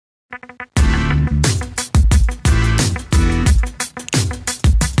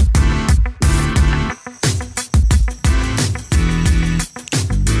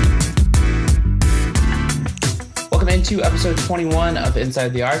to episode 21 of Inside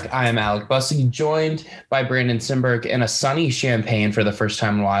the Arc. I am Alec Bussey, joined by Brandon Simberg in a sunny Champaign for the first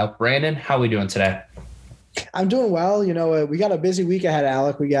time in a while. Brandon, how are we doing today? I'm doing well. You know, we got a busy week ahead,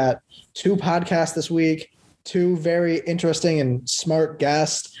 Alec. We got 2 podcasts this week, 2 very interesting and smart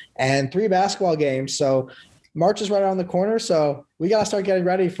guests, and 3 basketball games. So March is right around the corner. So we got to start getting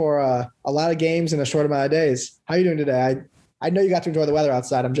ready for a lot of games in a short amount of days. How are you doing today? I know you got to enjoy the weather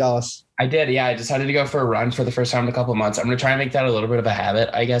outside. I'm jealous. I did. Yeah. I decided to go for a run for the first time in a couple of months. I'm going to try and make that a little bit of a habit,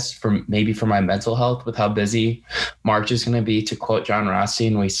 I guess, for my mental health with how busy March is going to be, to quote John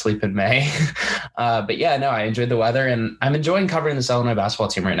Rothstein, we sleep in May. But yeah, no, I enjoyed the weather and I'm enjoying covering this Illinois basketball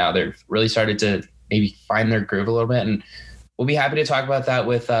team right now. They've really started to maybe find their groove a little bit, and we'll be happy to talk about that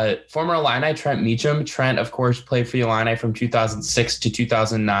with former Illini Trent Meacham. Trent, of course, played for the Illini from 2006 to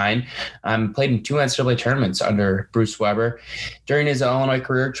 2009. Played in 2 NCAA tournaments under Bruce Weber. During his Illinois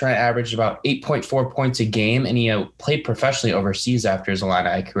career, Trent averaged about 8.4 points a game, and he played professionally overseas after his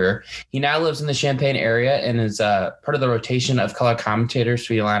Illini career. He now lives in the Champaign area and is part of the rotation of color commentators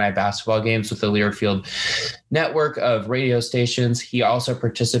for the Illini basketball games with the Learfield network of radio stations. He also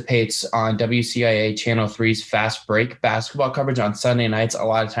participates on WCIA Channel 3's Fast Break basketball coverage on Sunday nights. A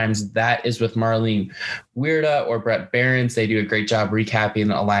lot of times that is with Marlene Weirda or Brett Behrens. They do a great job recapping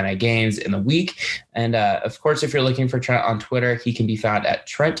the Illini games in the week. And of course, if you're looking for Trent on Twitter, he can be found at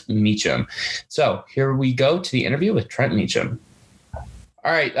Trent Meacham. So here we go to the interview with Trent Meacham.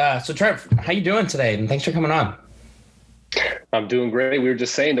 All right. So Trent, how you doing today? And thanks for coming on. I'm doing great. We were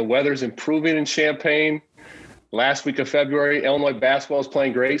just saying the weather's improving in Champaign. Last week of February, Illinois basketball is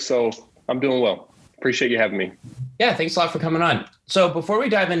playing great, so I'm doing well. Appreciate you having me. Yeah, thanks a lot for coming on. So before we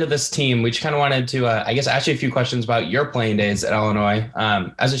dive into this team, we just kind of wanted to, ask you a few questions about your playing days at Illinois.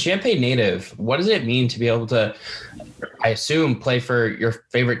 As a Champaign native, what does it mean to be able to, I assume, play for your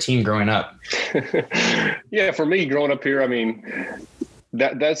favorite team growing up? Yeah, for me, growing up here, I mean,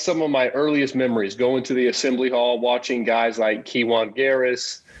 that's some of my earliest memories, going to the Assembly Hall, watching guys like Keywan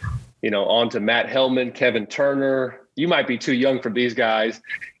Garris, on to Matt Hellman, Kevin Turner. You might be too young for these guys.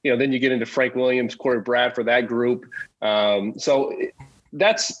 Then you get into Frank Williams, Corey Bradford, that group. So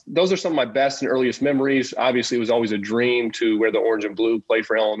those are some of my best and earliest memories. Obviously, it was always a dream to wear the orange and blue, play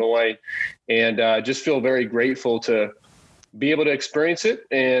for Illinois, and just feel very grateful to be able to experience it.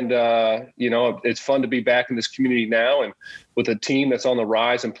 And, it's fun to be back in this community now and with a team that's on the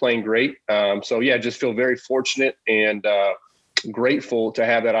rise and playing great. Just feel very fortunate and grateful to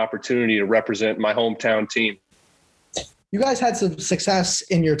have that opportunity to represent my hometown team. You guys had some success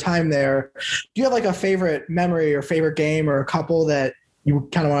in your time there. Do you have like a favorite memory or favorite game or a couple that you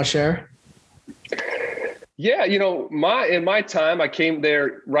kind of want to share? Yeah, in my time, I came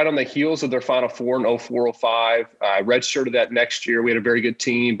there right on the heels of their Final Four in 04-05. I redshirted that next year. We had a very good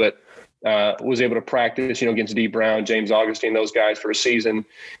team, but was able to practice, against Dee Brown, James Augustine, those guys for a season.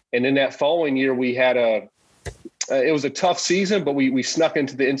 And then that following year, we had it was a tough season, but we snuck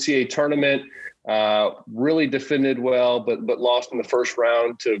into the NCAA tournament, really defended well, but lost in the first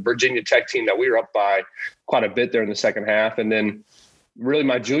round to Virginia Tech team that we were up by quite a bit there in the second half. And then really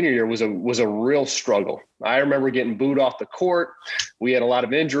my junior year was a real struggle. I remember getting booed off the court. We had a lot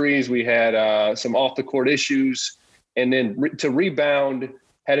of injuries. We had some off the court issues. And then to rebound,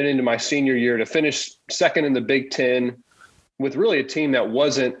 headed into my senior year to finish second in the Big Ten with really a team that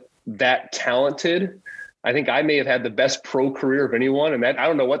wasn't that talented. I think I may have had the best pro career of anyone. And that, I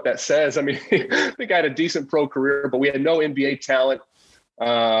don't know what that says. I mean, I think I had a decent pro career, but we had no NBA talent.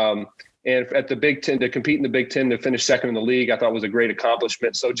 And at the Big Ten, to compete in the Big Ten, to finish second in the league, I thought was a great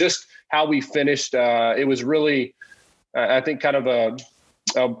accomplishment. So just how we finished, it was really, I think, kind of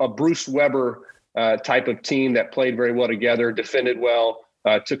a Bruce Weber type of team that played very well together, defended well,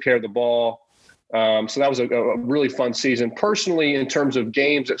 took care of the ball. So that was a really fun season. Personally, in terms of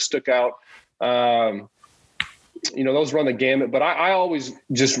games that stuck out, those run the gamut, but I always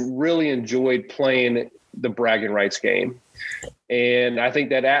just really enjoyed playing the bragging rights game. And I think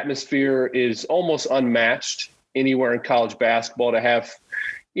that atmosphere is almost unmatched anywhere in college basketball to have,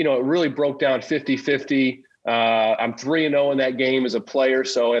 it really broke down 50-50. I'm 3-0 in that game as a player.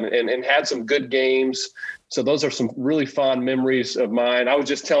 So, and had some good games. So those are some really fond memories of mine. I was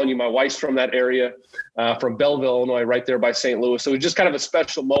just telling you, my wife's from that area, from Belleville, Illinois, right there by St. Louis. So it was just kind of a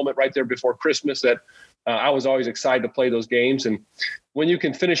special moment right there before Christmas that I was always excited to play those games. And when you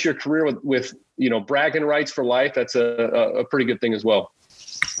can finish your career with bragging rights for life, that's a pretty good thing as well.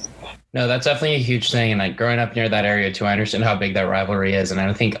 No, that's definitely a huge thing. And like growing up near that area too, I understand how big that rivalry is. And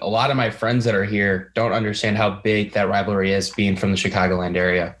I think a lot of my friends that are here don't understand how big that rivalry is, being from the Chicagoland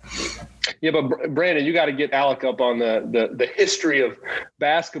area. Yeah, but Brandon, you got to get Alec up on the history of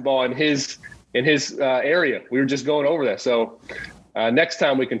basketball and his in his area. We were just going over that. So next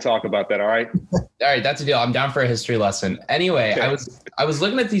time we can talk about that. All right. All right. That's a deal. I'm down for a history lesson. Anyway, Okay. I was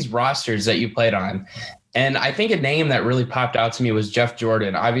looking at these rosters that you played on, and I think a name that really popped out to me was Jeff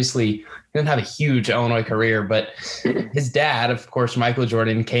Jordan. Obviously, he didn't have a huge Illinois career, but his dad, of course, Michael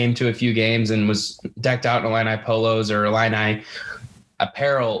Jordan, came to a few games and was decked out in Illini polos or Illini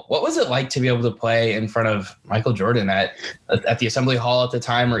apparel. What was it like to be able to play in front of Michael Jordan at the Assembly Hall at the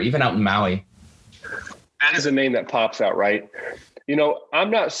time, or even out in Maui? That is a name that pops out, right? You know,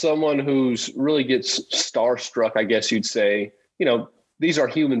 I'm not someone who's really gets starstruck, I guess you'd say. You know, these are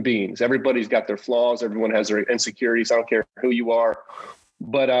human beings. Everybody's got their flaws. Everyone has their insecurities. I don't care who you are.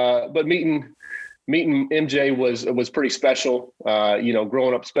 But meeting MJ was pretty special. You know,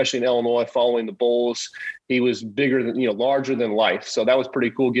 growing up, especially in Illinois, following the Bulls, he was bigger than, larger than life. So that was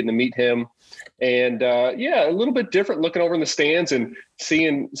pretty cool getting to meet him. And a little bit different looking over in the stands and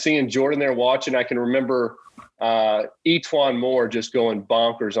seeing Jordan there watching. I can remember E'Twaun Moore just going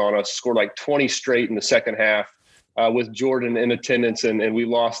bonkers on us, scored like 20 straight in the second half with Jordan in attendance, and we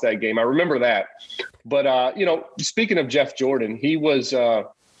lost that game. I remember that. But, speaking of Jeff Jordan, he was, I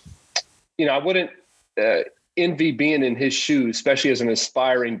wouldn't envy being in his shoes, especially as an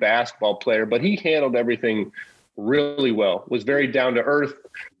aspiring basketball player, but he handled everything really well, was very down to earth,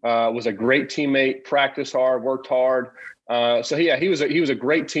 was a great teammate, practiced hard, worked hard. He was a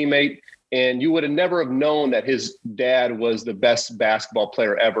great teammate, and you would have never have known that his dad was the best basketball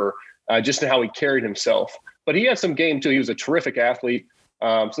player ever, just in how he carried himself. But he had some game too. He was a terrific athlete.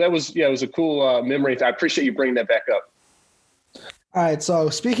 So that was, it was a cool memory. I appreciate you bringing that back up. All right. So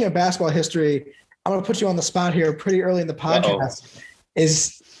speaking of basketball history, I'm going to put you on the spot here pretty early in the podcast.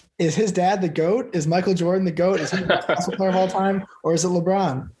 Is his dad the GOAT? Is Michael Jordan the GOAT? Is he the best basketball player of all time? Or is it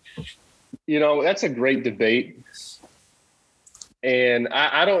LeBron? That's a great debate. And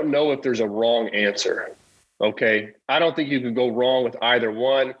I don't know if there's a wrong answer. Okay. I don't think you can go wrong with either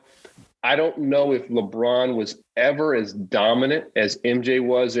one. I don't know if LeBron was ever as dominant as MJ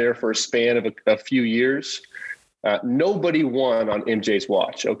was there for a span of a few years. Nobody won on MJ's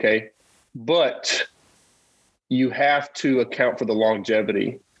watch. Okay. But you have to account for the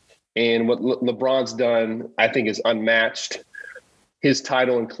longevity. And what LeBron's done, I think, is unmatched. His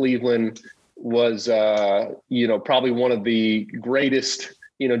title in Cleveland was, probably one of the greatest,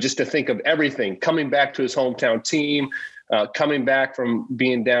 just to think of everything, coming back to his hometown team, coming back from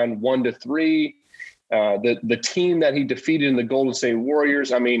being down 1-3, the team that he defeated in the Golden State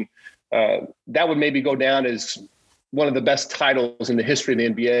Warriors. I mean, that would maybe go down as one of the best titles in the history of the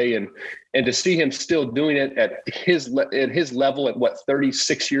NBA, and to see him still doing it at his level at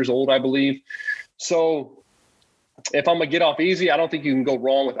 36 years old, I believe. So if I'm gonna get off easy, I don't think you can go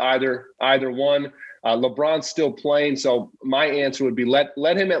wrong with either one. LeBron's still playing, so my answer would be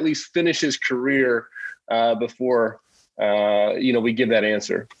let him at least finish his career before we give that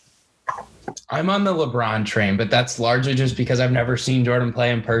answer. I'm on the LeBron train, but that's largely just because I've never seen Jordan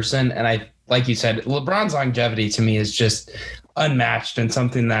play in person. And like you said, LeBron's longevity to me is just unmatched and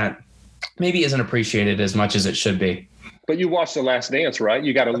something that maybe isn't appreciated as much as it should be. But you watched The Last Dance, right?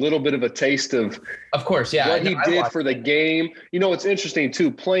 You got a little bit of a taste of course, yeah, what he did for the game. It's interesting too,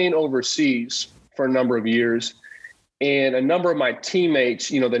 playing overseas for a number of years, and a number of my teammates,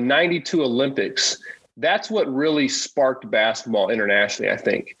 the 92 Olympics, that's what really sparked basketball internationally, I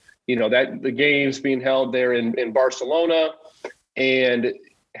think. That the games being held there in Barcelona, and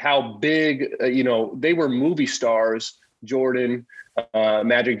how big, they were movie stars, Jordan,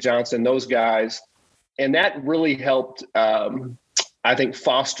 Magic Johnson, those guys. And that really helped, I think,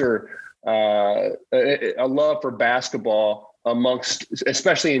 foster a love for basketball amongst,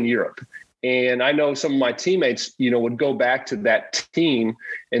 especially in Europe. And I know some of my teammates, would go back to that team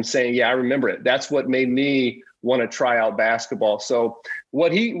and saying, yeah, I remember it. That's what made me want to try out basketball. So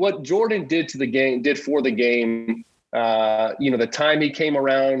what Jordan did for the game, the time he came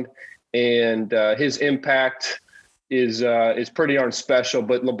around, and his impact is pretty darn special.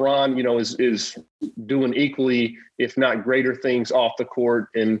 But LeBron, is doing equally, if not greater, things off the court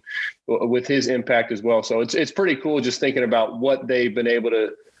and with his impact as well. So it's pretty cool just thinking about what they've been able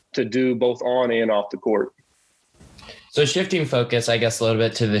to do both on and off the court. So shifting focus, I guess, a little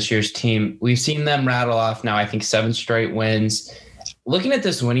bit to this year's team, we've seen them rattle off now, I think, 7 straight wins. Looking at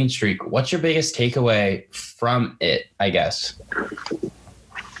this winning streak, what's your biggest takeaway from it, I guess?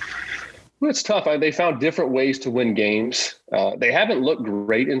 Well, it's tough. They found different ways to win games. They haven't looked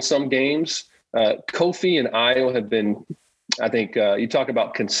great in some games. Kofi and Ayo have been, I think, you talk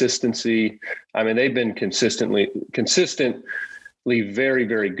about consistency. I mean, they've been consistently very,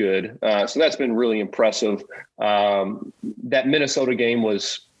 very good. So that's been really impressive. That Minnesota game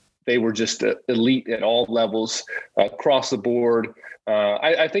was they were just elite at all levels across the board.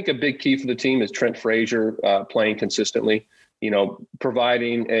 I think a big key for the team is Trent Frazier playing consistently,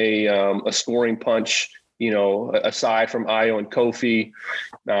 providing a scoring punch, aside from Ayo and Kofi.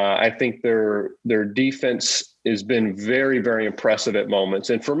 I think their defense has been very, very impressive at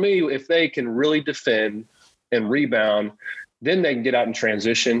moments. And for me, if they can really defend and rebound, then they can get out in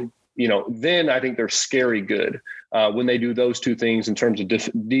transition. Then I think they're scary good when they do those two things in terms of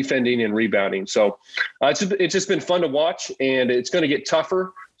defending and rebounding. So it's just been fun to watch, and it's going to get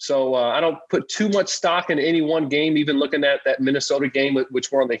tougher. So I don't put too much stock in any one game, even looking at that Minnesota game,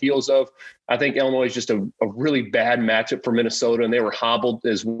 which we're on the heels of. I think Illinois is just a really bad matchup for Minnesota, and they were hobbled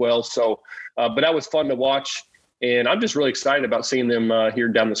as well. So, but that was fun to watch, and I'm just really excited about seeing them here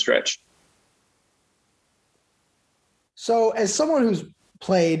down the stretch. So as someone who's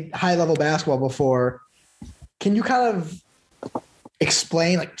played high-level basketball before, can you kind of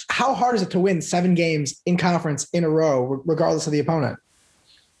explain, like, how hard is it to win 7 games in conference in a row, regardless of the opponent?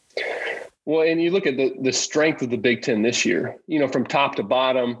 Well, and you look at the strength of the Big Ten this year, from top to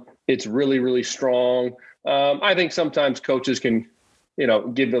bottom, it's really, really strong. I think sometimes coaches can,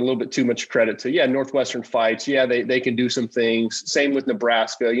 give a little bit too much credit to, Northwestern fights. Yeah, they can do some things. Same with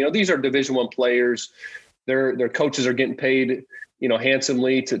Nebraska. These are Division I players. Their coaches are getting paid,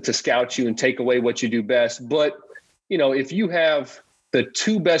 handsomely to scout you and take away what you do best. But, if you have the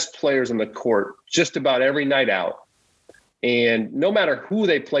 2 best players on the court just about every night out, and no matter who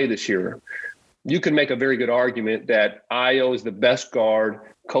they play this year, you can make a very good argument that Ayo is the best guard,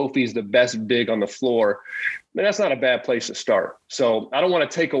 Kofi is the best big on the floor. That's not a bad place to start. So I don't want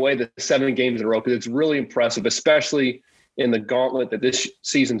to take away the 7 games in a row, because it's really impressive, especially in the gauntlet that this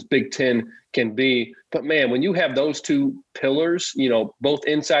season's Big Ten can be. But man, when you have those 2 pillars, both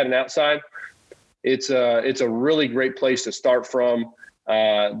inside and outside, it's a really great place to start from.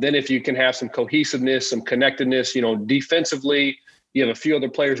 Then if you can have some cohesiveness, some connectedness, defensively, you have a few other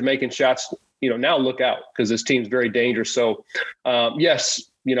players making shots, now look out, because this team's very dangerous. So yes,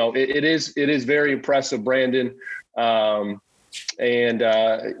 it is very impressive, Brandon.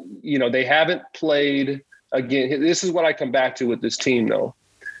 They haven't played again. This is what I come back to with this team, though.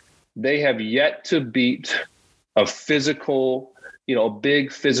 They have yet to beat a physical, a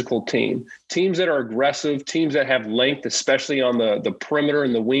big physical team. Teams that are aggressive, teams that have length, especially on the perimeter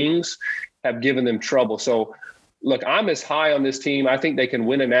and the wings, have given them trouble. So, look, I'm as high on this team. I think they can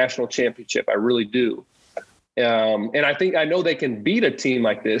win a national championship. I really do. And I know they can beat a team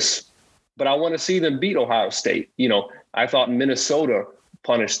like this, but I want to see them beat Ohio State. I thought Minnesota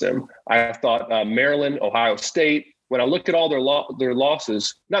punished them. I thought Maryland, Ohio State. When I look at all their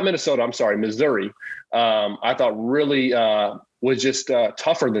losses, not Minnesota, I'm sorry, Missouri, I thought really was just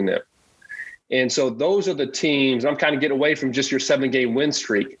tougher than them. And so those are the teams. I'm kind of getting away from just your 7-game win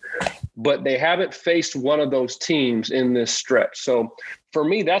streak, but they haven't faced one of those teams in this stretch. So for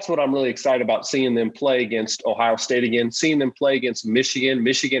me, that's what I'm really excited about, seeing them play against Ohio State again, seeing them play against Michigan.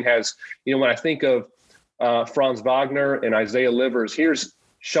 Michigan has, when I think of Franz Wagner and Isaiah Livers, here's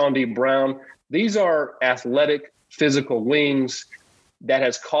Sean D. Brown. These are athletic, physical wings that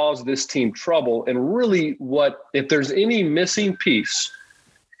has caused this team trouble. And really, if there's any missing piece,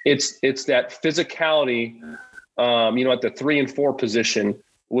 it's that physicality, at the 3 and 4 position,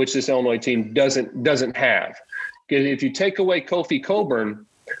 which this Illinois team doesn't have. Because if you take away Kofi Cockburn,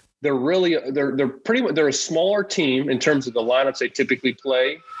 they're a smaller team in terms of the lineups they typically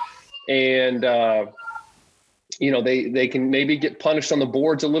play, and they can maybe get punished on the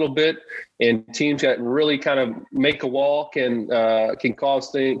boards a little bit, and teams that really kind of make a wall can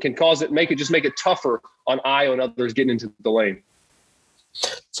make it tougher on Ayo and others getting into the lane.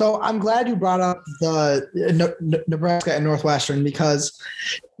 So I'm glad you brought up the Nebraska and Northwestern, because,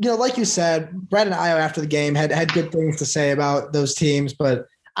 like you said, Brandon Ayo after the game had good things to say about those teams, but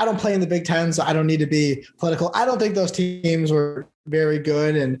I don't play in the Big Ten, so I don't need to be political. I don't think those teams were very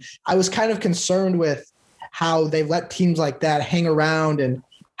good, and I was kind of concerned with how they let teams like that hang around, and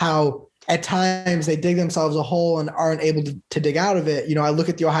how at times they dig themselves a hole and aren't able to dig out of it. I look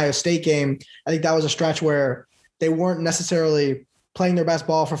at the Ohio State game. I think that was a stretch where they weren't necessarily playing their best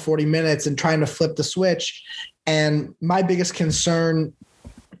ball for 40 minutes and trying to flip the switch. And my biggest concern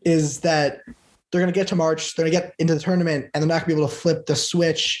is that they're going to get to March, they're going to get into the tournament, and they're not going to be able to flip the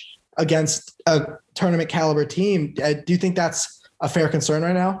switch against a tournament caliber team. Do you think that's a fair concern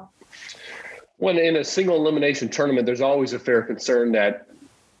right now? When in a single elimination tournament, there's always a fair concern that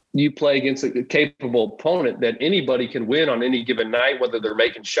you play against a capable opponent that anybody can win on any given night, whether they're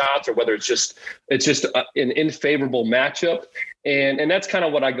making shots or whether it's just an unfavorable matchup. And that's kind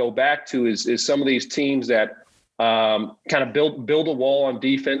of what I go back to is some of these teams that kind of build a wall on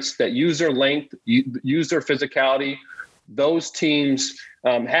defense, that use their length, use their physicality, those teams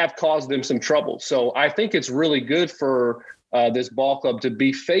have caused them some trouble. So I think it's really good for this ball club to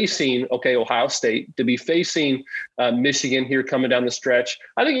be facing, Ohio State, to be facing Michigan here coming down the stretch.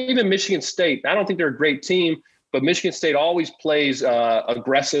 I think even Michigan State, I don't think they're a great team, but Michigan State always plays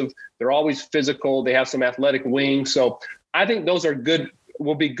aggressive. They're always physical. They have some athletic wings. So I think those are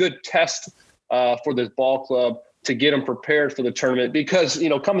will be good tests for this ball club to get them prepared for the tournament, because,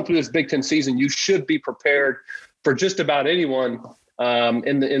 coming through this Big Ten season, you should be prepared for just about anyone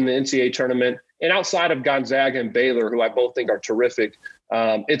in the NCAA tournament. And outside of Gonzaga and Baylor, who I both think are terrific,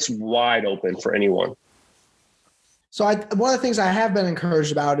 it's wide open for anyone. So one of the things I have been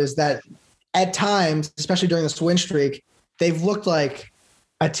encouraged about is that at times, especially during this win streak, they've looked like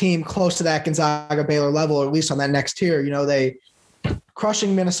a team close to that Gonzaga Baylor level, or at least on that next tier. They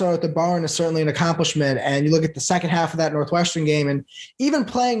crushing Minnesota at the Barn is certainly an accomplishment. And you look at the second half of that Northwestern game, and even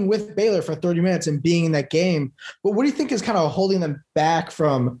playing with Baylor for 30 minutes and being in that game. But what do you think is kind of holding them back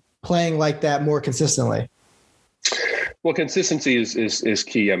from playing like that more consistently? Well, consistency is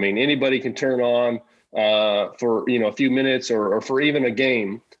key. I mean, anybody can turn on for a few minutes or for even a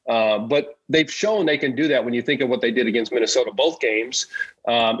game, but they've shown they can do that. When you think of what they did against Minnesota, both games,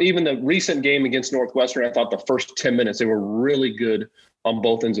 even the recent game against Northwestern, I thought the first 10 minutes they were really good on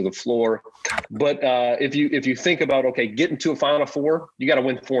both ends of the floor. But if you think about getting to a Final Four, you got to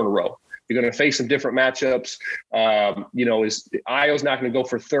win 4 in a row. You're going to face some different matchups. Io's not going to go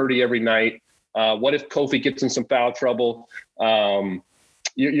for 30 every night. What if Kofi gets in some foul trouble?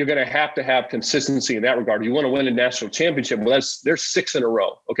 You're going to have consistency in that regard. You want to win a national championship. Well, there's 6 in a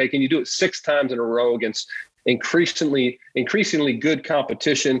row. Okay. Can you do it 6 times in a row against increasingly good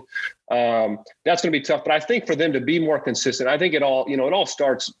competition? That's going to be tough, but I think for them to be more consistent, I think it all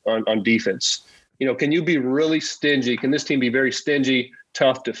starts on defense. Can you be really stingy? Can this team be very stingy,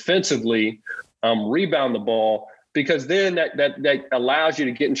 tough defensively, rebound the ball? Because then that allows you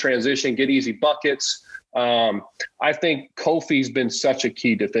to get in transition, get easy buckets. I think Kofi's been such a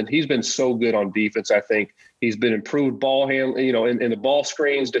key defense. He's been so good on defense. I think he's been improved ball handling, in the ball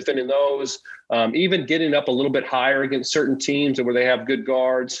screens, defending those, even getting up a little bit higher against certain teams where they have good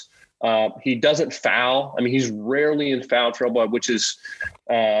guards. He doesn't foul. I mean, he's rarely in foul trouble, which is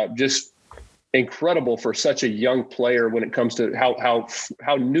just incredible for such a young player when it comes to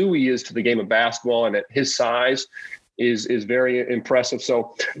how new he is to the game of basketball, and at his size is very impressive.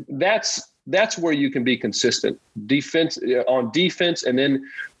 So that's where you can be consistent on defense. And then,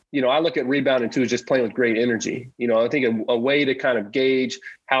 I look at rebounding too, as just playing with great energy. I think a way to kind of gauge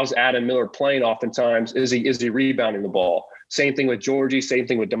how's Adam Miller playing oftentimes is he rebounding the ball. Same thing with Georgie, same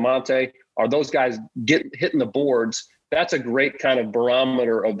thing with DeMonte. Are those guys hitting the boards? That's a great kind of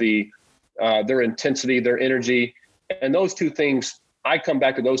barometer of their intensity, their energy. And those two things, I come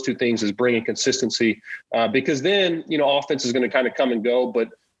back to those two things as bringing consistency, because then, offense is going to kind of come and go, but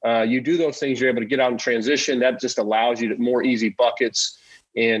you do those things, you're able to get out in transition. That just allows you to more easy buckets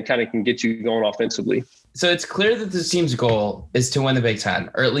and kind of can get you going offensively. So it's clear that this team's goal is to win the Big Ten,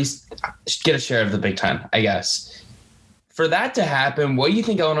 or at least get a share of the Big Ten, I guess. For that to happen, what do you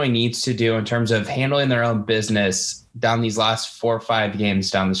think Illinois needs to do in terms of handling their own business down these last 4 or 5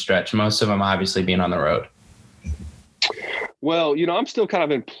 games down the stretch, most of them obviously being on the road? Well, I'm still kind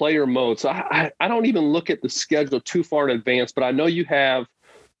of in player mode, so I don't even look at the schedule too far in advance, but I know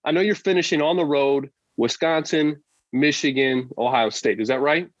you're finishing on the road, Wisconsin, Michigan, Ohio State. Is that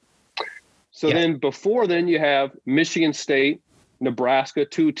right? So yeah. Then before then you have Michigan State, Nebraska,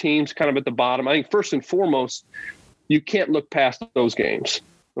 2 teams kind of at the bottom. I think first and foremost, you can't look past those games.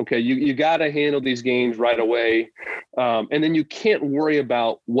 Okay. You got to handle these games right away. And then you can't worry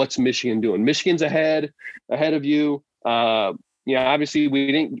about what's Michigan doing. Michigan's ahead of you. Obviously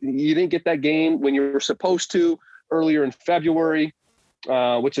you didn't get that game when you were supposed to earlier in February.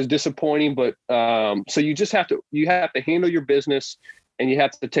 Which is disappointing, but so you have to handle your business, and you have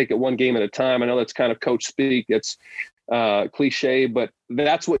to take it one game at a time. I know that's kind of coach speak. It's cliche, but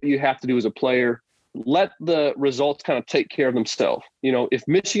that's what you have to do as a player. Let the results kind of take care of themselves. If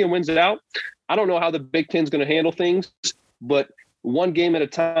Michigan wins it out, I don't know how the Big Ten is going to handle things, but one game at a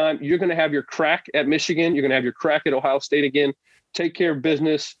time, you're going to have your crack at Michigan. You're going to have your crack at Ohio State again. Take care of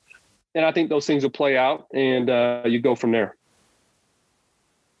business. And I think those things will play out, and you go from there.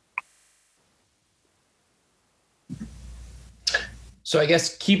 So I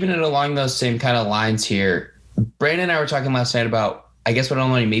guess keeping it along those same kind of lines here, Brandon and I were talking last night about, I guess, what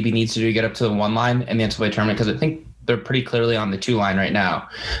Illinois maybe needs to do to get up to the 1 line in the NCAA tournament, because I think they're pretty clearly on the 2 line right now.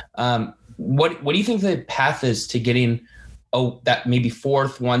 What do you think the path is to getting that maybe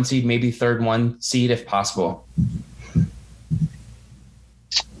fourth 1 seed, maybe third 1 seed if possible.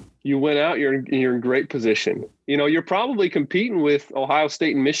 You went out, you're in great position. You're probably competing with Ohio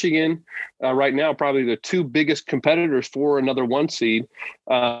State and Michigan right now, probably the two biggest competitors for another 1 seed.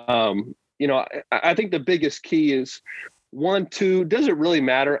 I think the biggest key is 1, 2. Does it really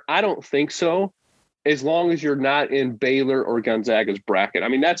matter? I don't think so, as long as you're not in Baylor or Gonzaga's bracket. I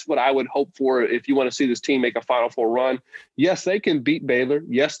mean, that's what I would hope for if you want to see this team make a Final Four run. Yes, they can beat Baylor.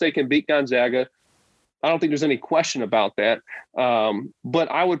 Yes, they can beat Gonzaga. I don't think there's any question about that.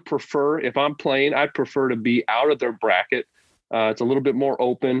 But I would prefer, if I'm playing, I'd prefer to be out of their bracket. It's a little bit more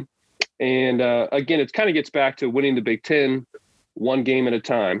open. And again, it kind of gets back to winning the Big Ten 1 game at a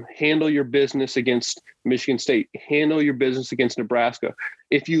time. Handle your business against Michigan State. Handle your business against Nebraska.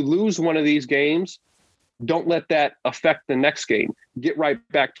 If you lose one of these games, don't let that affect the next game. Get right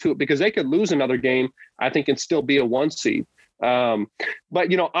back to it, because they could lose another game, I think, and still be a 1 seed. But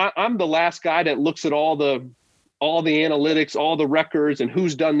I'm the last guy that looks at all the analytics, all the records, and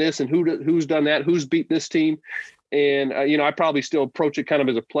who's done this and who's done that, who's beat this team. And I probably still approach it kind of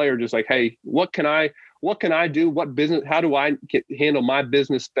as a player, just like, hey, what can I do? What business? How do I handle my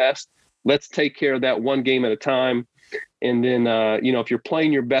business best? Let's take care of that 1 game at a time. And then if you're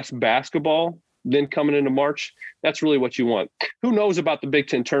playing your best basketball, then coming into March, that's really what you want. Who knows about the Big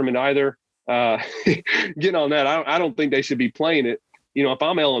Ten tournament either? Getting on that, I don't think they should be playing it. If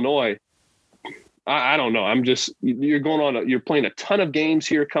I'm Illinois, I don't know. You're playing a ton of games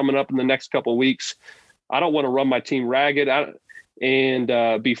here coming up in the next couple of weeks. I don't want to run my team ragged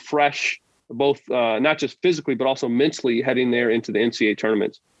and be fresh, both not just physically, but also mentally heading there into the NCAA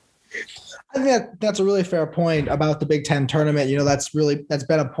tournaments. I think that's a really fair point about the Big Ten tournament. That's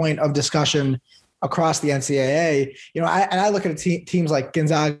been a point of discussion across the NCAA. I look at teams like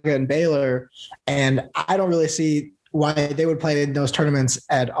Gonzaga and Baylor, and I don't really see why they would play in those tournaments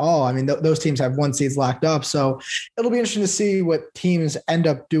at all. I mean, those teams have 1 seeds locked up. So it'll be interesting to see what teams end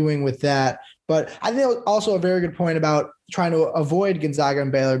up doing with that. But I think also a very good point about trying to avoid Gonzaga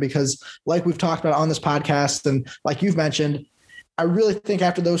and Baylor, because like we've talked about on this podcast, and like you've mentioned, I really think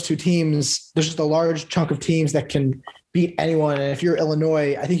after those 2 teams, there's just a large chunk of teams that can beat anyone. And if you're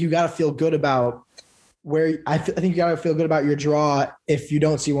Illinois, I think you got to feel good about I think you got to feel good about your draw if you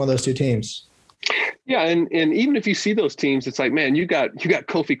don't see one of those 2 teams. Yeah, and even if you see those teams, it's like, man, you got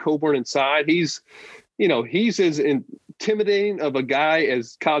Kofi Cockburn inside. He's as intimidating of a guy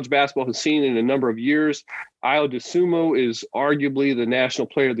as college basketball has seen in a number of years. Ayo Dosunmu is arguably the National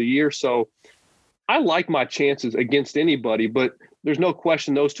Player of the Year. So I like my chances against anybody, but there's no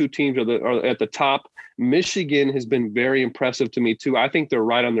question those 2 teams are at the top. Michigan has been very impressive to me too. I think they're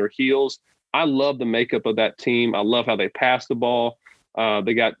right on their heels. I love the makeup of that team. I love how they pass the ball.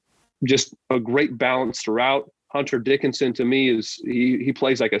 They got just a great balance throughout. Hunter Dickinson, to me, he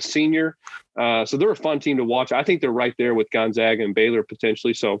plays like a senior. So they're a fun team to watch. I think they're right there with Gonzaga and Baylor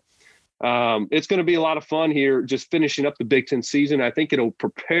potentially. So it's going to be a lot of fun here, just finishing up the Big Ten season. I think it'll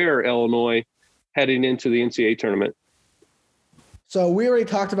prepare Illinois heading into the NCAA tournament. So we already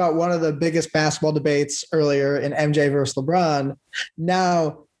talked about one of the biggest basketball debates earlier in MJ versus LeBron.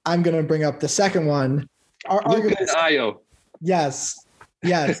 Now I'm going to bring up the second one. Luka and Ayo. Yes.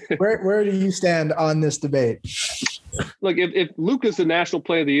 Where do you stand on this debate? Look, if Luka's the National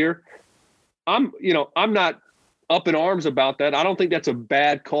Player of the Year, I'm not up in arms about that. I don't think that's a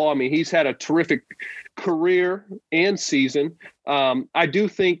bad call. I mean, he's had a terrific career and season. I do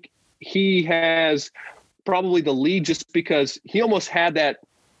think he has probably the lead just because he almost had that.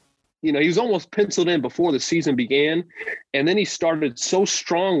 He was almost penciled in before the season began. And then he started so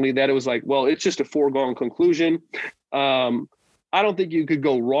strongly that it was like, well, it's just a foregone conclusion. I don't think you could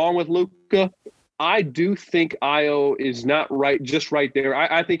go wrong with Luka. I do think Ayo is not just right there.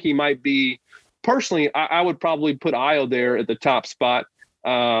 I think he might be – personally, I would probably put Ayo there at the top spot.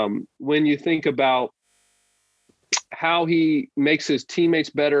 When you think about how he makes his teammates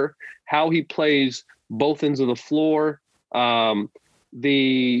better, how he plays both ends of the floor,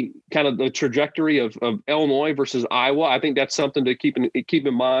 the kind of the trajectory of Illinois versus Iowa. I think that's something to keep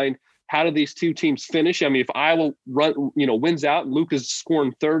in mind. How do these 2 teams finish? I mean, if Iowa wins out and Luka's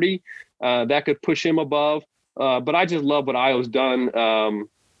scoring 30, that could push him above. But I just love what Ayo's done,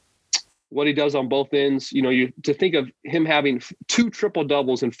 what he does on both ends. To think of him having 2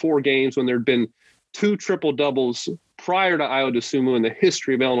 triple-doubles in 4 games when there had been 2 triple-doubles prior to Ayo Dosunmu in the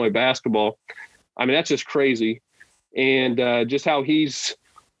history of Illinois basketball. I mean, that's just crazy. And just how he's,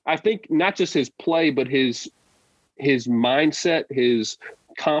 I think, not just his play, but his mindset, his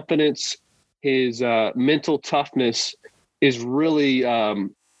confidence, his mental toughness is really,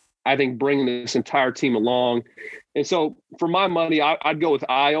 I think, bringing this entire team along. And so for my money, I'd go with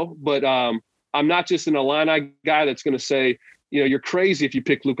Io, but I'm not just an Illini guy that's going to say, you're crazy if you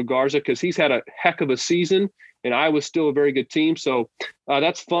pick Luka Garza, because he's had a heck of a season and Iowa's still a very good team. So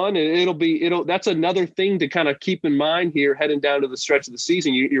that's fun. And that's another thing to kind of keep in mind here heading down to the stretch of the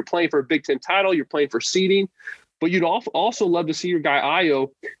season. You're playing for a Big Ten title, you're playing for seeding, but you'd also love to see your guy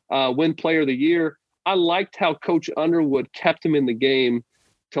Io win Player of the Year. I liked how Coach Underwood kept him in the game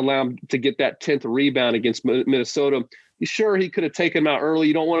to allow him to get that 10th rebound against Minnesota. Sure, he could have taken him out early.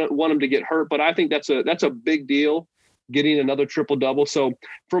 You don't want him to get hurt, but I think that's a big deal, getting another triple-double. So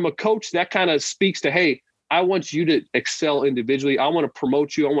from a coach, that kind of speaks to, hey, I want you to excel individually. I want to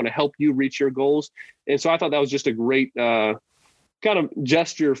promote you. I want to help you reach your goals. And so I thought that was just a great kind of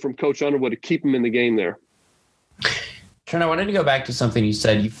gesture from Coach Underwood to keep him in the game there. Trent, I wanted to go back to something you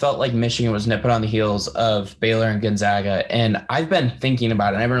said. You felt like Michigan was nipping on the heels of Baylor and Gonzaga. And I've been thinking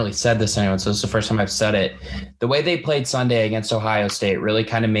about it. I haven't really said this to anyone, so this is the first time I've said it. The way they played Sunday against Ohio State really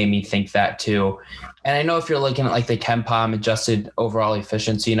kind of made me think that too. And I know if you're looking at like the KenPom adjusted overall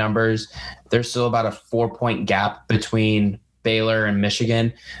efficiency numbers, there's still about a 4-point gap between Baylor and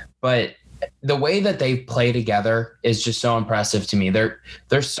Michigan. But the way that they play together is just so impressive to me. Their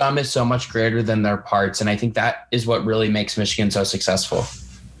sum is so much greater than their parts, and I think that is what really makes Michigan so successful.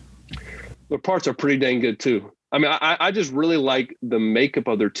 Their parts are pretty dang good too. I mean, I just really like the makeup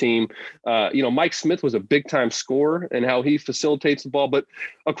of their team. Mike Smith was a big-time scorer and how he facilitates the ball, but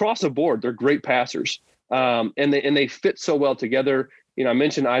across the board, they're great passers, and they fit so well together. I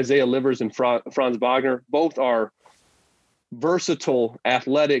mentioned Isaiah Livers and Franz Wagner. Both are versatile,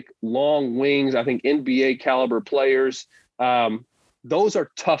 athletic, long wings. I think NBA caliber players. Those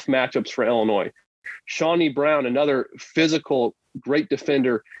are tough matchups for Illinois. Shawnee Brown, another physical, great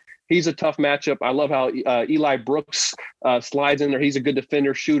defender. He's a tough matchup. I love how Eli Brooks slides in there. He's a good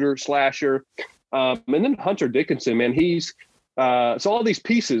defender, shooter, slasher. And then Hunter Dickinson, man, he's so all these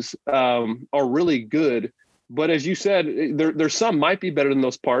pieces are really good. But as you said, there's some might be better than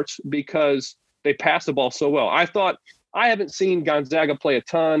those parts because they pass the ball so well. I haven't seen Gonzaga play a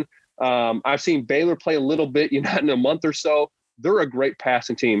ton. I've seen Baylor play a little bit, in a month or so. They're a great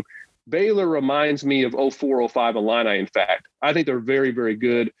passing team. Baylor reminds me of 04-05 Illini, in fact. I think they're very, very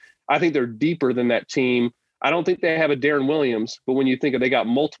good. I think they're deeper than that team. I don't think they have a Darren Williams, but when you think of they got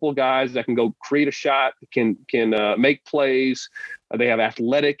multiple guys that can go create a shot, can make plays. They have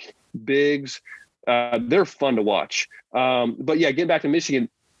athletic bigs. They're fun to watch. But, yeah, getting back to Michigan,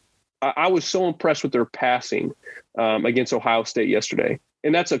 I was so impressed with their passing against Ohio State yesterday.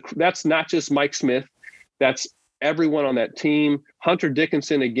 And that's not just Mike Smith. That's everyone on that team. Hunter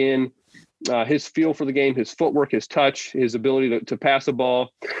Dickinson, again, his feel for the game, his footwork, his touch, his ability to pass the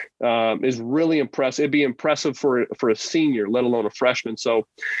ball is really impressive. It'd be impressive for a senior, let alone a freshman. So,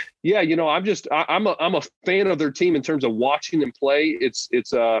 yeah, I'm a fan of their team in terms of watching them play. It's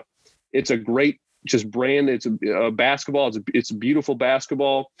a great just brand. It's a basketball. It's beautiful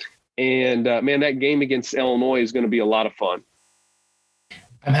basketball. And, man, that game against Illinois is going to be a lot of fun.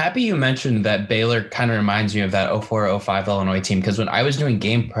 I'm happy you mentioned that Baylor kind of reminds me of that 04-05 Illinois team, because when I was doing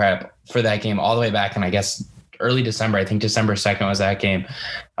game prep for that game all the way back in, I guess, early December, I think December 2nd was that game,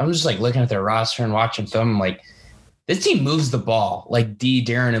 I was just like looking at their roster and watching film. I'm like, this team moves the ball like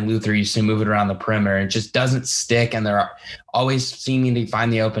Darren and Luther used to move it around the perimeter. It just doesn't stick, and they're always seeming to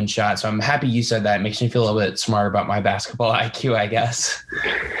find the open shot. So I'm happy you said that. It makes me feel a little bit smarter about my basketball IQ, I guess.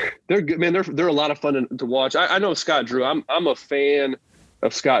 They're good, man. They're a lot of fun to watch. I know Scott Drew. I'm a fan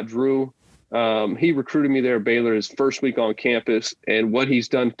of Scott Drew. He recruited me there at Baylor his first week on campus, and what he's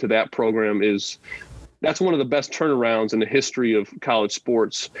done to that program that's one of the best turnarounds in the history of college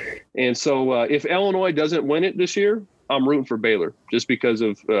sports. And so if Illinois doesn't win it this year, I'm rooting for Baylor just because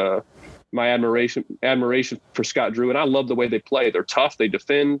of my admiration for Scott Drew. And I love the way they play. They're tough. They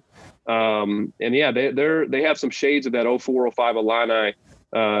defend. And yeah, they have some shades of that 04-05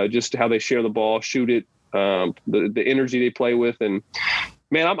 Illini, just how they share the ball, shoot it, the energy they play with. And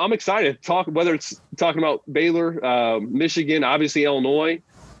man, I'm excited to talk, whether it's talking about Baylor, Michigan, obviously Illinois,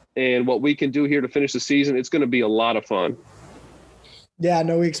 and what we can do here to finish the season. It's going to be a lot of fun. Yeah,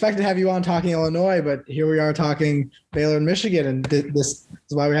 no, we expected to have you on talking Illinois, but here we are talking Baylor and Michigan, and this is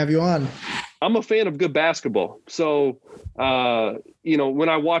why we have you on. I'm a fan of good basketball. So, when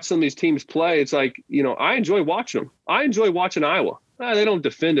I watch some of these teams play, it's like, I enjoy watching them. I enjoy watching Iowa. They don't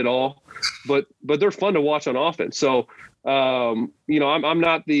defend at all, but they're fun to watch on offense. So, I'm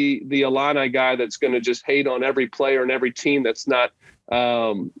not the Illini guy that's going to just hate on every player and every team that's not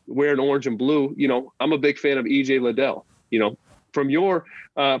wearing orange and blue. I'm a big fan of EJ Liddell, from your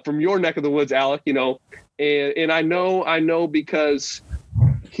neck of the woods, Alec, and I know because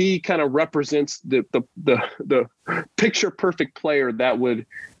he kind of represents the picture perfect player that would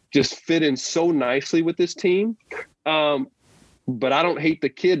just fit in so nicely with this team. But I don't hate the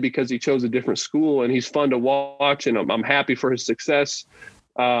kid because he chose a different school, and he's fun to watch, and I'm happy for his success.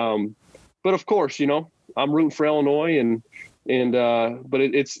 But of course, I'm rooting for Illinois, but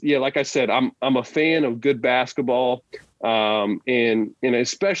it's like I said, I'm a fan of good basketball, and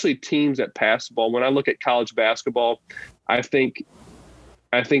especially teams that pass the ball. When I look at college basketball, I think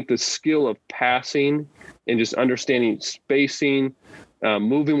the skill of passing and just understanding spacing,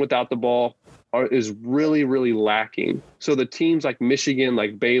 moving without the ball is really, really lacking. So the teams like Michigan,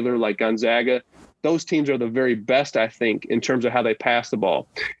 like Baylor, like Gonzaga, those teams are the very best, I think, in terms of how they pass the ball.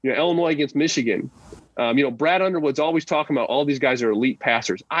 Illinois against Michigan, Brad Underwood's always talking about all these guys are elite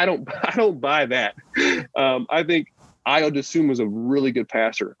passers. I don't buy that. I think Ayo Dosunmu is a really good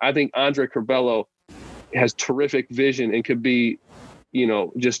passer. I think Andre Curbelo has terrific vision and could be,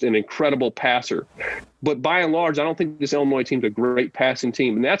 just an incredible passer. But by and large, I don't think this Illinois team's a great passing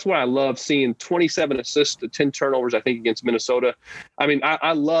team. And that's why I love seeing 27 assists to 10 turnovers, I think, against Minnesota. I mean,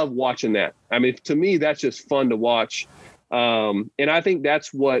 I love watching that. I mean, to me, that's just fun to watch. And I think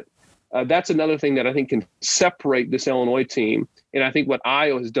that's another thing that I think can separate this Illinois team. And I think what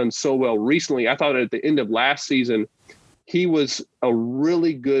Ayo has done so well recently, I thought at the end of last season, he was a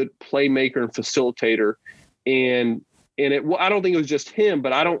really good playmaker and facilitator. And I don't think it was just him,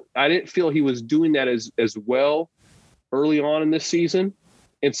 but I didn't feel he was doing that as well early on in this season.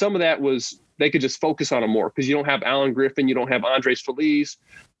 And some of that was they could just focus on him more because you don't have Alan Griffin, you don't have Andres Feliz.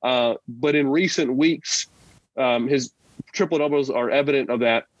 But in recent weeks, his triple doubles are evident of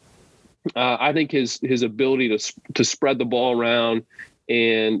that. I think his ability to spread the ball around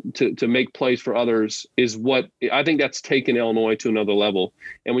and to make plays for others is what I think that's taken Illinois to another level.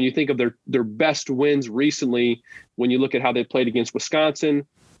 And when you think of their best wins recently, when you look at how they played against Wisconsin,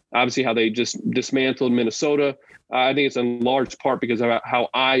 obviously how they just dismantled Minnesota, I think it's in large part because of how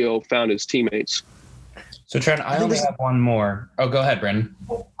Ayo found his teammates. So Trent, I only have one more. Oh, go ahead, Brandon.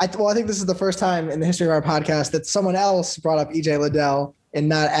 I think this is the first time in the history of our podcast that someone else brought up EJ Liddell and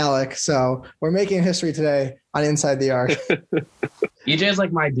not Alec. So we're making history today on Inside the Arc. EJ is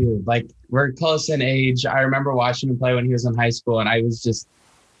like my dude. Like, we're close in age. I remember watching him play when he was in high school, and I was just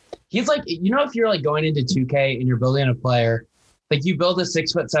 – he's like – if you're like going into 2K and you're building a player, like you build a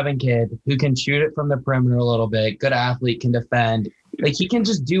 6'7" kid who can shoot it from the perimeter a little bit, good athlete, can defend. Like, he can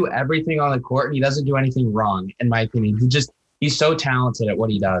just do everything on the court, and he doesn't do anything wrong, in my opinion. He's so talented at what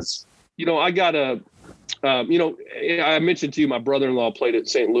he does. I got a I mentioned to you, my brother-in-law played at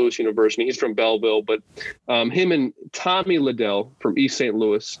St. Louis University. He's from Belleville, but him and Tommy Liddell from East St.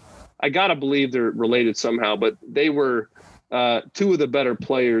 Louis, I got to believe they're related somehow, but they were two of the better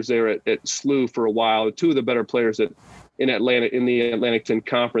players there at SLU for a while, two of the better players in Atlanta, in the Atlantic 10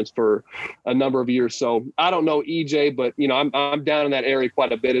 Conference for a number of years. So I don't know EJ, but, I'm down in that area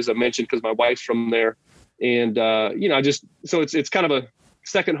quite a bit, as I mentioned, because my wife's from there. And, so it's kind of a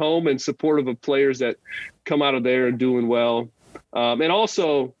second home and supportive of players that come out of there and doing well. And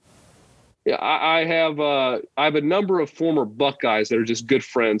also, I have a number of former Buckeyes that are just good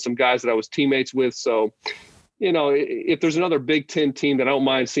friends, some guys that I was teammates with. So, if there's another Big Ten team that I don't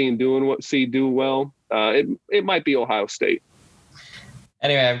mind seeing do well, it might be Ohio State.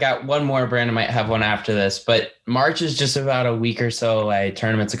 Anyway, I've got one more. Brandon might have one after this, but March is just about a week or so away.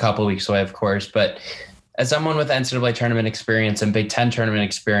 Tournament's a couple weeks away, of course, but as someone with NCAA tournament experience and Big Ten tournament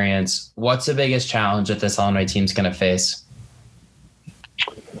experience, what's the biggest challenge that this Illinois team's going to face?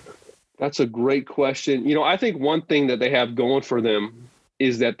 That's a great question. I think one thing that they have going for them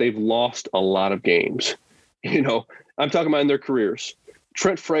is that they've lost a lot of games. I'm talking about in their careers.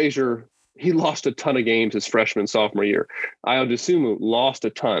 Trent Frazier, he lost a ton of games his freshman, sophomore year. Ayo Dosunmu lost a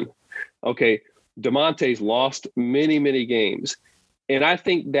ton. Okay, DeMonte's lost many, many games. And I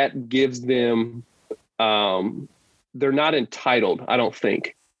think that gives them they're not entitled, I don't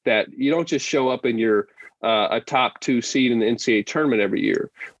think, that you don't just show up and you're a top 2 seed in the NCAA tournament every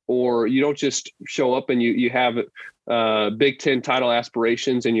year, or you don't just show up and you have Big Ten title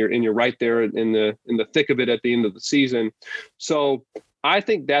aspirations and you're right there in the thick of it at the end of the season. So I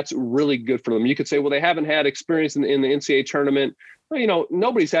think that's really good for them. You could say, well, they haven't had experience in the NCAA tournament. Well,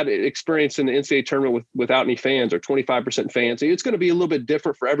 nobody's had experience in the NCAA tournament without any fans or 25% fans. It's going to be a little bit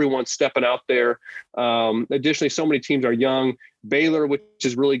different for everyone stepping out there. Additionally, so many teams are young. Baylor, which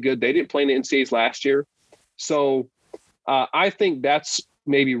is really good, they didn't play in the NCAAs last year. So I think that's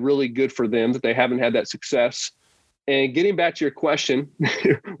maybe really good for them that they haven't had that success. And getting back to your question,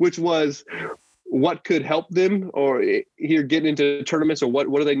 which was what could help them or here getting into tournaments, or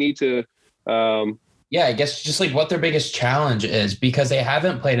what do they need to Yeah, I guess just like what their biggest challenge is, because they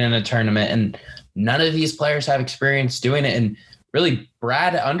haven't played in a tournament and none of these players have experience doing it. And really,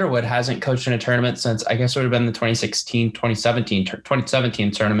 Brad Underwood hasn't coached in a tournament since, I guess it would have been the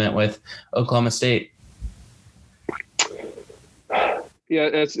 2017 tournament with Oklahoma State. Yeah,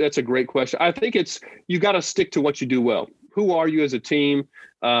 that's a great question. I think you got to stick to what you do well. Who are you as a team?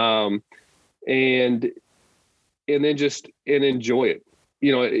 And then enjoy it.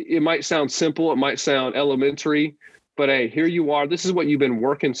 You know, it might sound simple, it might sound elementary, but hey, here you are. This is what you've been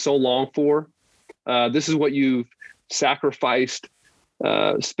working so long for. This is what you've sacrificed,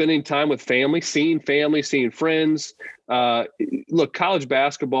 spending time with family, seeing friends. Look, college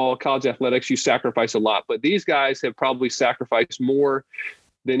basketball, college athletics, you sacrifice a lot, but these guys have probably sacrificed more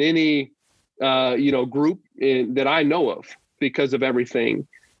than any, group that I know of because of everything.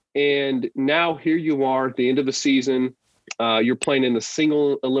 And now here you are at the end of the season. You're playing in the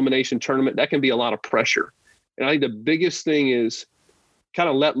single elimination tournament. That can be a lot of pressure. And I think the biggest thing is kind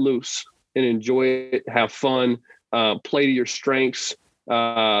of let loose and enjoy it, have fun, play to your strengths.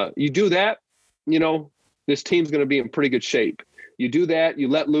 You do that, this team's going to be in pretty good shape. You do that, you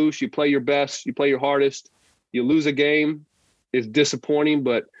let loose, you play your best, you play your hardest. You lose a game, it's disappointing,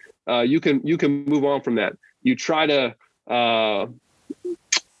 but you can move on from that. You try to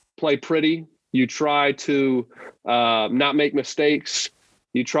play pretty. You try to not make mistakes.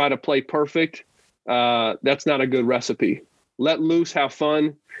 You try to play perfect. That's not a good recipe. Let loose, have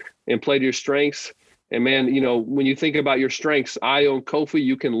fun, and play to your strengths. And man, when you think about your strengths, Ayo and Kofi,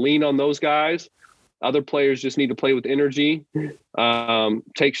 you can lean on those guys. Other players just need to play with energy,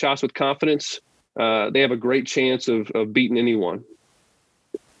 take shots with confidence. They have a great chance of beating anyone.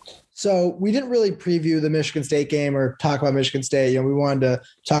 So we didn't really preview the Michigan State game or talk about Michigan State. We wanted to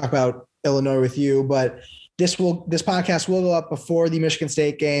talk about Illinois with you, but this podcast will go up before the Michigan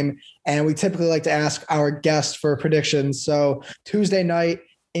State game, and we typically like to ask our guests for predictions. So Tuesday night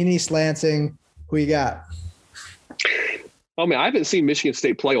in East Lansing, who you got? Oh man, I haven't seen Michigan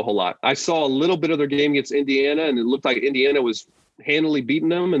State play a whole lot. I saw a little bit of their game against Indiana, and it looked like Indiana was handily beating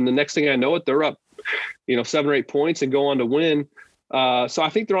them. And the next thing I know it, they're up, 7 or 8 points and go on to win. So I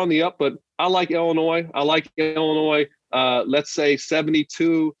think they're on the up, but I like Illinois. Let's say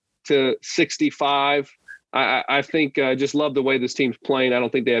 72-65. I think just love the way this team's playing. I don't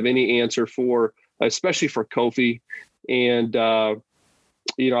think they have any answer especially for Kofi. And, I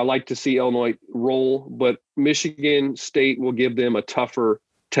like to see Illinois roll, but Michigan State will give them a tougher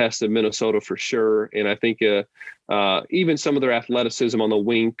test than Minnesota for sure. And I think even some of their athleticism on the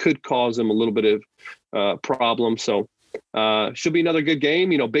wing could cause them a little bit of problem. So should be another good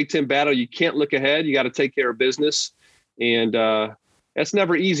game. Big Ten battle. You can't look ahead. You got to take care of business. And that's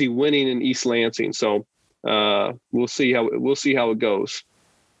never easy winning in East Lansing. So we'll see how it goes.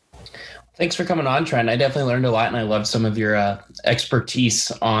 Thanks for coming on, Trent. I definitely learned a lot, and I love some of your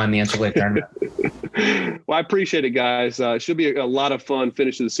expertise on the NCAA tournament. Well, I appreciate it, guys. It should be a lot of fun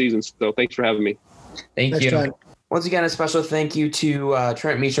finish of the season. So thanks for having me. Thank you. Trent. Once again, a special thank you to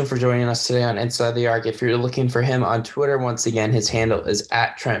Trent Meacham for joining us today on Inside the Arc. If you're looking for him on Twitter, once again, his handle is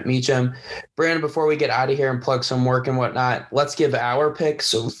 @Trent Meacham. Brandon, before we get out of here and plug some work and whatnot, let's give our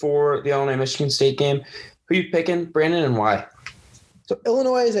picks for the Illinois-Michigan State game. Who you picking, Brandon, and why? So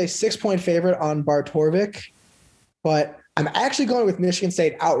Illinois is a 6-point favorite on Bartorvik, but I'm actually going with Michigan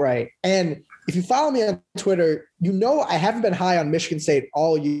State outright. And if you follow me on Twitter, I haven't been high on Michigan State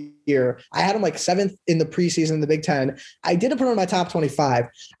all year. I had them like 7th in the preseason in the Big Ten. I didn't put them in my top 25.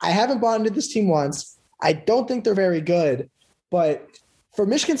 I haven't bought into this team once. I don't think they're very good. But for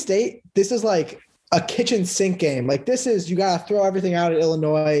Michigan State, this is like a kitchen sink game. Like this is, you got to throw everything out at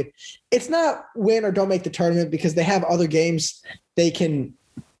Illinois. It's not win or don't make the tournament because they have other games they can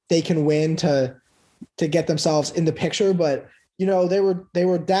win to get themselves in the picture. But they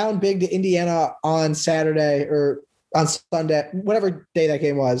were down big to Indiana on Saturday or on Sunday, whatever day that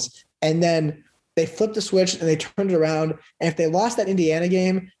game was. And then they flipped the switch and they turned it around. And if they lost that Indiana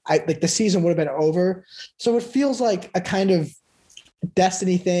game, the season would have been over. So it feels like a kind of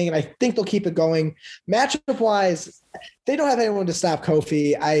destiny thing. And I think they'll keep it going. Matchup wise, they don't have anyone to stop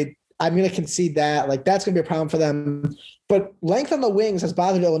Kofi. I'm going to concede that. That's going to be a problem for them. But length on the wings has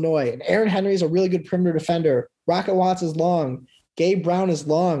bothered Illinois. And Aaron Henry is a really good perimeter defender. Rocket Watts is long. Gabe Brown is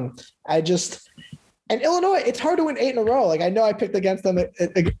long. And Illinois, it's hard to win 8 in a row. I know I picked against them.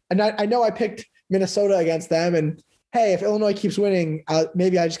 And I know I picked Minnesota against them. And hey, if Illinois keeps winning,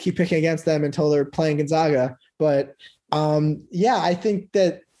 maybe I just keep picking against them until they're playing Gonzaga. But I think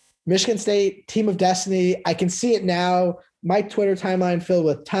that Michigan State, team of destiny, I can see it now. My Twitter timeline filled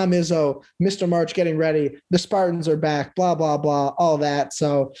with Tom Izzo, Mr. March getting ready. The Spartans are back, blah, blah, blah, all that.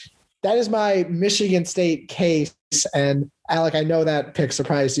 So that is my Michigan State case. And Alec, I know that pick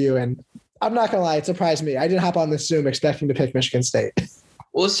surprised you, and I'm not gonna lie, it surprised me. I didn't hop on this Zoom expecting to pick Michigan State.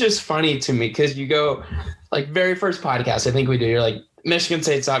 Well, it's just funny to me because you go like very first podcast I think we do. You're like Michigan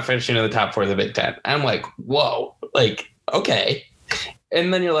State's not finishing in the top 4 of the Big Ten. I'm like, whoa, like okay,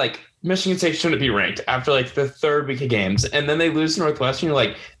 and then you're like Michigan State shouldn't be ranked after like the 3rd week of games, and then they lose to Northwestern. You're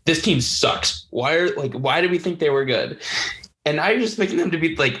like, this team sucks. Why did we think they were good? And I'm just picking them to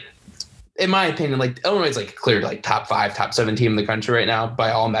be like, in my opinion, like Illinois is like clear like top 5, top 7 team in the country right now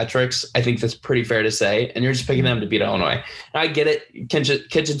by all metrics. I think that's pretty fair to say. And you're just picking them to beat Illinois. And I get it.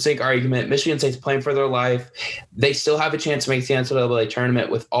 Kitchen sink argument. Michigan State's playing for their life. They still have a chance to make the NCAA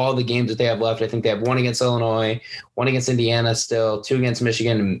tournament with all the games that they have left. I think they have 1 against Illinois, 1 against Indiana still, 2 against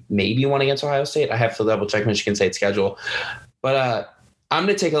Michigan, and maybe 1 against Ohio State. I have to double check Michigan State's schedule. But I'm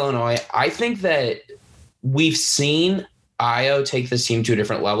going to take Illinois. I think that we've seen Ayo take this team to a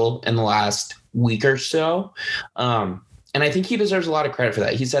different level in the last week or so. And I think he deserves a lot of credit for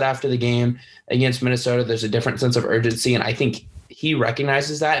that. He said after the game against Minnesota, there's a different sense of urgency. And I think he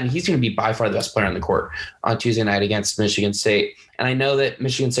recognizes that, and he's going to be by far the best player on the court on Tuesday night against Michigan State. And I know that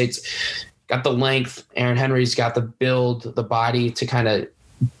Michigan State's got the length. Aaron Henry's got the build, the body to kind of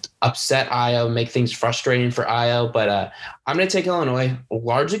upset Ayo, make things frustrating for Ayo. But I'm going to take Illinois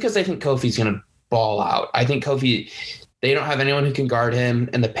largely because I think Kofi's going to ball out. I think Kofi – they don't have anyone who can guard him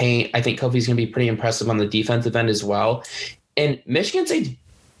in the paint. I think Kofi's going to be pretty impressive on the defensive end as well. And Michigan State's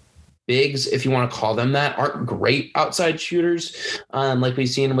bigs, if you want to call them that, aren't great outside shooters. Like we've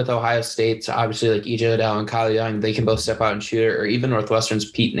seen with Ohio State, so obviously like EJ Odell and Kyle Young, they can both step out and shoot it, or even Northwestern's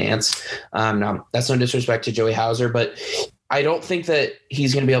Pete Nance. Now, that's no disrespect to Joey Hauser, but I don't think that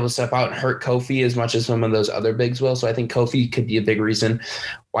he's going to be able to step out and hurt Kofi as much as some of those other bigs will. So I think Kofi could be a big reason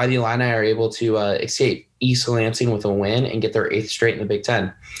why the Illini are able to escape East Lansing with a win and get their 8th straight in the Big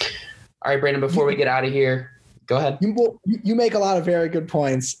Ten. All right, Brandon, before we get out of here, go ahead. You make a lot of very good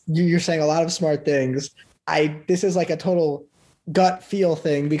points. You're saying a lot of smart things. This is like a total gut feel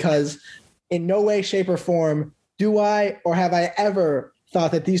thing, because in no way, shape, or form do I or have I ever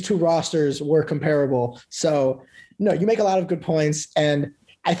thought that these two rosters were comparable. So no, you make a lot of good points, and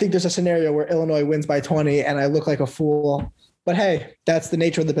I think there's a scenario where Illinois wins by 20 and I look like a fool. But hey, that's the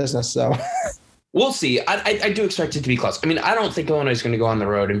nature of the business. So we'll see. I do expect it to be close. I mean, I don't think Illinois is going to go on the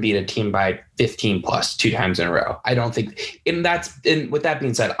road and beat a team by 15 plus 2 times in a row. I don't think. And with that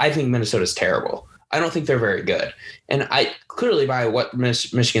being said, I think Minnesota's terrible. I don't think they're very good. And I clearly, by what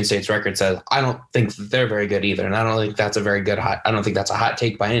Michigan State's record says, I don't think they're very good either. And I don't think that's I don't think that's a hot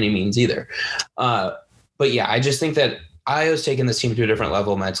take by any means either. But yeah, I just think that Ayo's taken this team to a different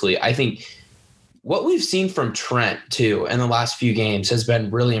level mentally. I think what we've seen from Trent too in the last few games has been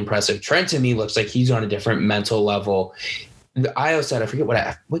really impressive. Trent to me looks like he's on a different mental level. Ayo said, I forget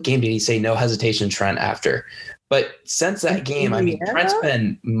what game did he say no hesitation Trent after. But since that game, I mean, Trent's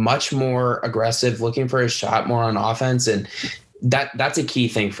been much more aggressive, looking for his shot more on offense. And that's a key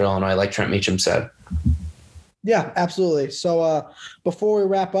thing for Illinois, like Trent Meacham said. Yeah, absolutely. So before we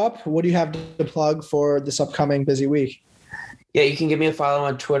wrap up, what do you have to plug for this upcoming busy week? Yeah, you can give me a follow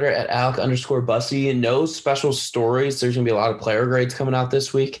on Twitter at Alec_Bussy. No special stories. There's going to be a lot of player grades coming out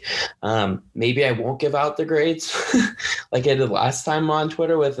this week. Maybe I won't give out the grades like I did last time on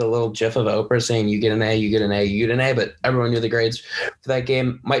Twitter with a little gif of Oprah saying you get an A, you get an A, you get an A, but everyone knew the grades for that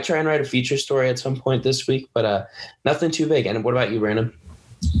game. Might try and write a feature story at some point this week, but nothing too big. And what about you, Brandon?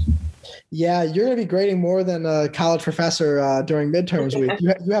 Yeah, you're going to be grading more than a college professor during midterms week.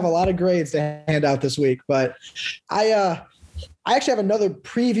 You have a lot of grades to hand out this week, but I actually have another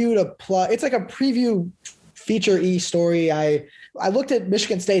preview to plug. It's like a preview feature story. I looked at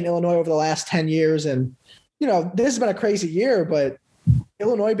Michigan State and Illinois over the last 10 years, and this has been a crazy year, but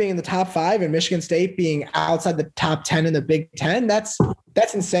Illinois being in the top 5 and Michigan State being outside the top 10 in the Big Ten, that's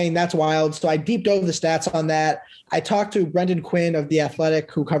insane. That's wild. So I deep dove the stats on that. I talked to Brendan Quinn of The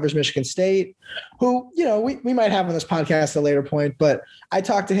Athletic, who covers Michigan State, who, we might have on this podcast at a later point, but I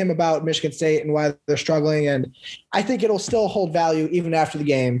talked to him about Michigan State and why they're struggling. And I think it'll still hold value even after the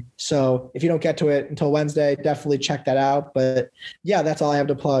game. So if you don't get to it until Wednesday, definitely check that out. But yeah, that's all I have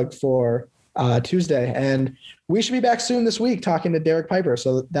to plug for Tuesday. And we should be back soon this week talking to Derek Piper.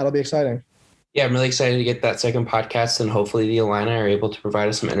 So that'll be exciting. Yeah, I'm really excited to get that second podcast, and hopefully the Illini are able to provide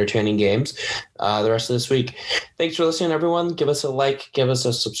us some entertaining games the rest of this week. Thanks for listening, everyone. Give us a like, give us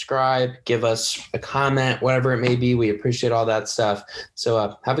a subscribe, give us a comment, whatever it may be. We appreciate all that stuff.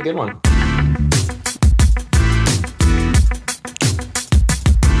 So have a good one.